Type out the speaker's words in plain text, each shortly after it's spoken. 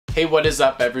Hey, what is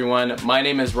up everyone? My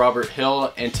name is Robert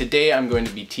Hill and today I'm going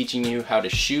to be teaching you how to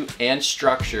shoot and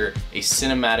structure a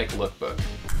cinematic lookbook.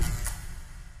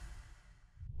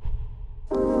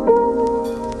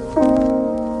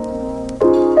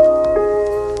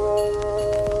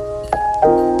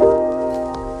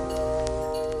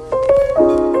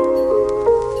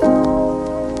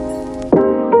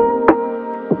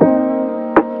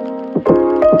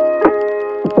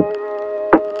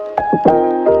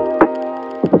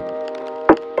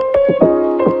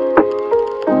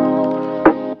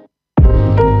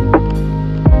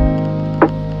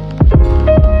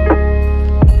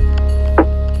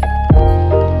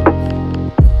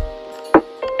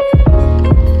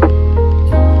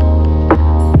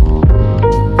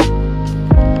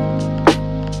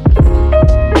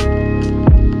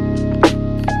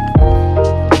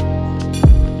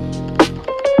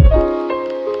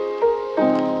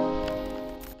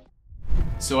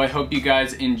 So I hope you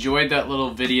guys enjoyed that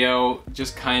little video,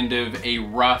 just kind of a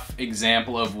rough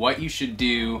example of what you should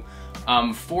do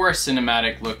for a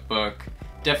cinematic lookbook.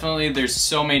 Definitely there's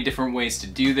so many different ways to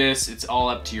do this, it's all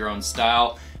up to your own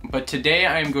style. But today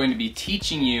I'm going to be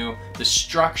teaching you the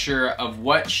structure of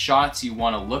what shots you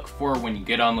want to look for when you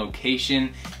get on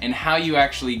location and how you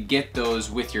actually get those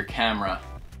with your camera.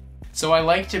 So I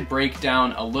like to break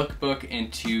down a lookbook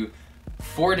into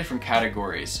 4 different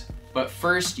categories. But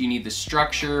first you need the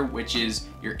structure, which is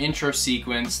your intro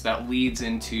sequence that leads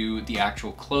into the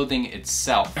actual clothing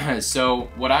itself. So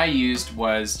what I used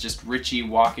was just Richie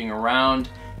walking around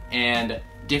and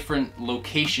different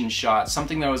location shots,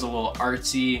 something that was a little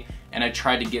artsy, and I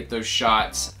tried to get those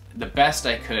shots the best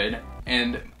I could,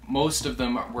 and most of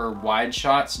them were wide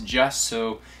shots just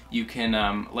so you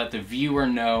can let the viewer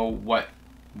know what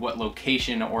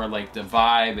location or like the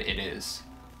vibe it is.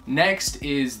 Next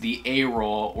is the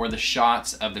A-roll, or the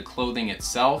shots of the clothing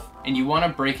itself, and you want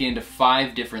to break it into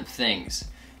 5 different things.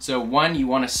 So one, you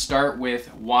want to start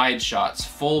with wide shots,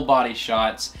 full body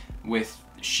shots with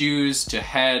shoes to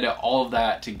head, all of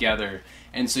that together.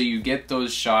 And so you get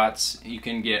those shots, you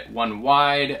can get one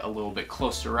wide, a little bit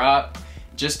closer up,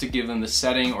 just to give them the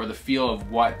setting or the feel of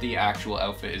what the actual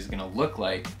outfit is going to look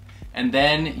like. And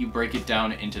then you break it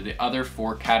down into the other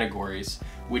 4 categories,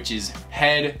 which is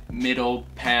head, middle,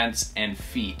 pants, and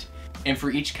feet. And for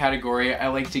each category, I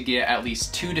like to get at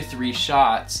least 2 to 3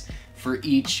 shots for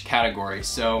each category.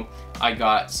 So I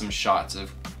got some shots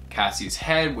of Cassie's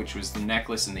head, which was the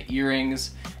necklace and the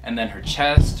earrings, and then her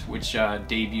chest, which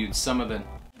debuted some of the...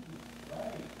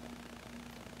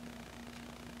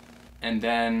 And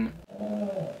then,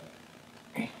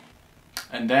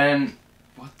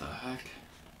 what the heck?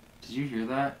 Did you hear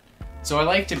that? So I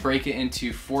like to break it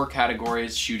into 4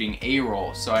 categories shooting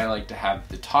A-roll. So I like to have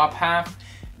the top half,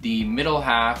 the middle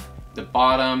half, the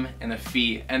bottom, and the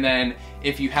feet. And then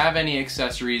if you have any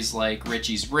accessories like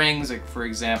Richie's rings, like for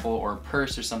example, or a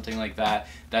purse or something like that,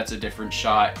 that's a different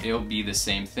shot. It'll be the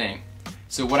same thing.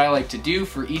 So what I like to do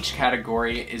for each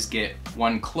category is get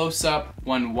 1 close-up,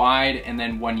 1 wide, and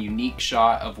then 1 unique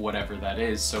shot of whatever that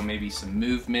is. So maybe some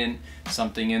movement,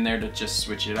 something in there to just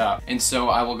switch it up. And so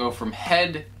I will go from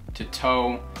head to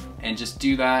toe and just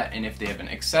do that. And if they have an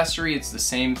accessory, it's the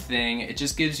same thing. It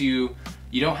just gives you,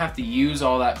 you don't have to use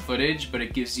all that footage, but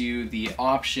it gives you the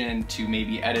option to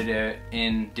maybe edit it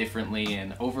in differently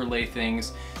and overlay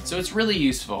things. So it's really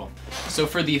useful. So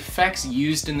for the effects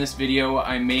used in this video,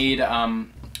 I made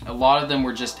a lot of them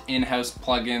were just in-house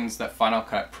plugins that Final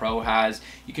Cut Pro has.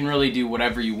 You can really do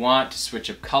whatever you want to switch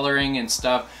up coloring and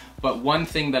stuff. But one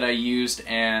thing that I used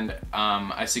and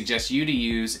I suggest you to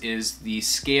use is the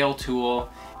scale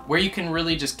tool, where you can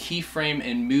really just keyframe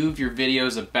and move your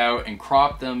videos about and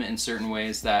crop them in certain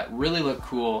ways that really look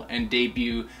cool and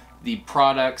debut the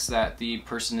products that the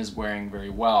person is wearing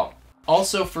very well.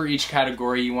 Also for each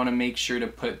category, you want to make sure to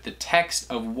put the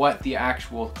text of what the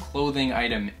actual clothing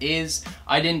item is.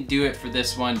 I didn't do it for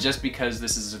this one just because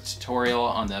this is a tutorial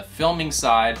on the filming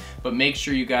side, but make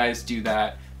sure you guys do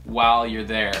that while you're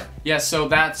there. Yeah, so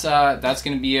that's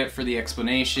gonna be it for the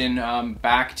explanation.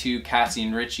 Back to Cassie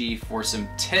and Richie for some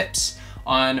tips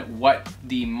on what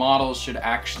the models should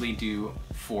actually do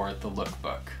for the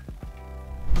lookbook.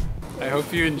 I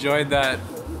hope you enjoyed that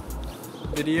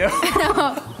video.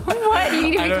 What? You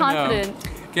need to be confident.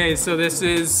 Okay, so this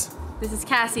is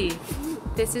Cassie.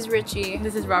 This is Richie.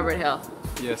 This is Robert Hill.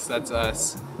 Yes, that's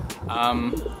us.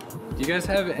 Do you guys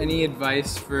have any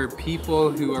advice for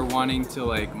people who are wanting to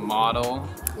like model?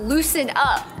 Loosen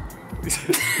up.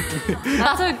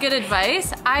 Also good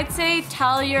advice. I'd say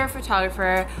tell your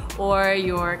photographer or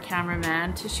your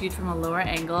cameraman to shoot from a lower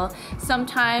angle.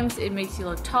 Sometimes it makes you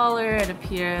look taller and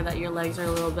appear that your legs are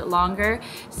a little bit longer.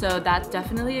 So that's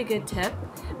definitely a good tip.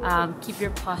 Keep your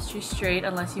posture straight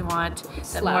unless you want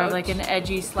that more of like an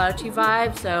edgy, slouchy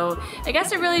vibe. So I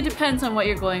guess it really depends on what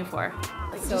you're going for.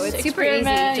 Like, so it's super easy.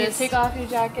 Just take off your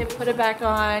jacket, put it back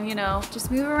on, you know.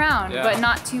 Just move around, Yeah. but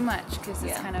not too much because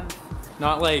it's kind of...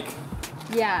 Not like...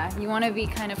 Yeah, you want to be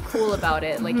kind of cool about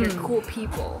it, like you're cool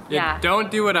people. Yeah.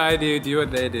 Don't do what I do what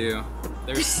they do.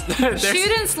 There's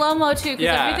Shoot in slow-mo too,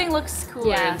 because everything looks cooler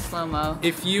Yeah. in slow-mo.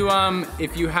 If you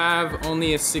have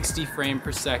only a 60 frame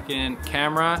per second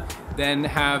camera, then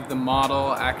have the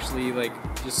model actually like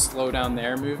just slow down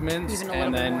their movements, Even a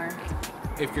little bit more.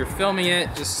 If you're filming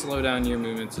it, just slow down your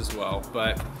movements as well.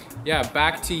 But yeah,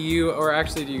 back to you. Or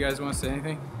actually, do you guys want to say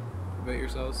anything about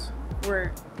yourselves?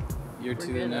 You're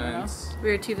Tothe9s.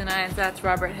 We're Tothe9s. That's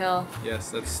Robert Hill. Yes,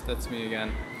 that's me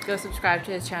again. Go subscribe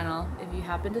to his channel if you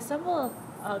happen to stumble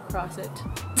across it.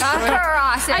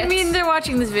 I I mean, they're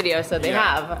watching this video, so they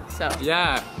have. So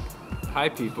Yeah. Hi,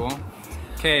 people.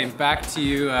 Okay, back to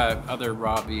you, other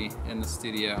Robbie in the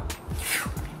studio.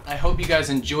 I hope you guys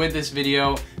enjoyed this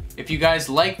video. If you guys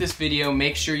like this video,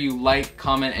 make sure you like,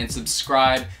 comment, and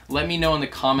subscribe. Let me know in the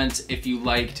comments if you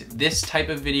liked this type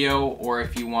of video or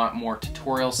if you want more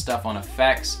tutorial stuff on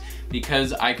effects,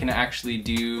 because I can actually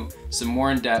do some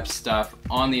more in-depth stuff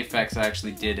on the effects I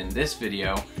actually did in this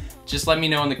video. Just let me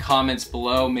know in the comments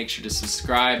below. Make sure to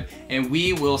subscribe, and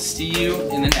we will see you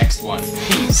in the next one.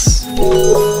 Peace.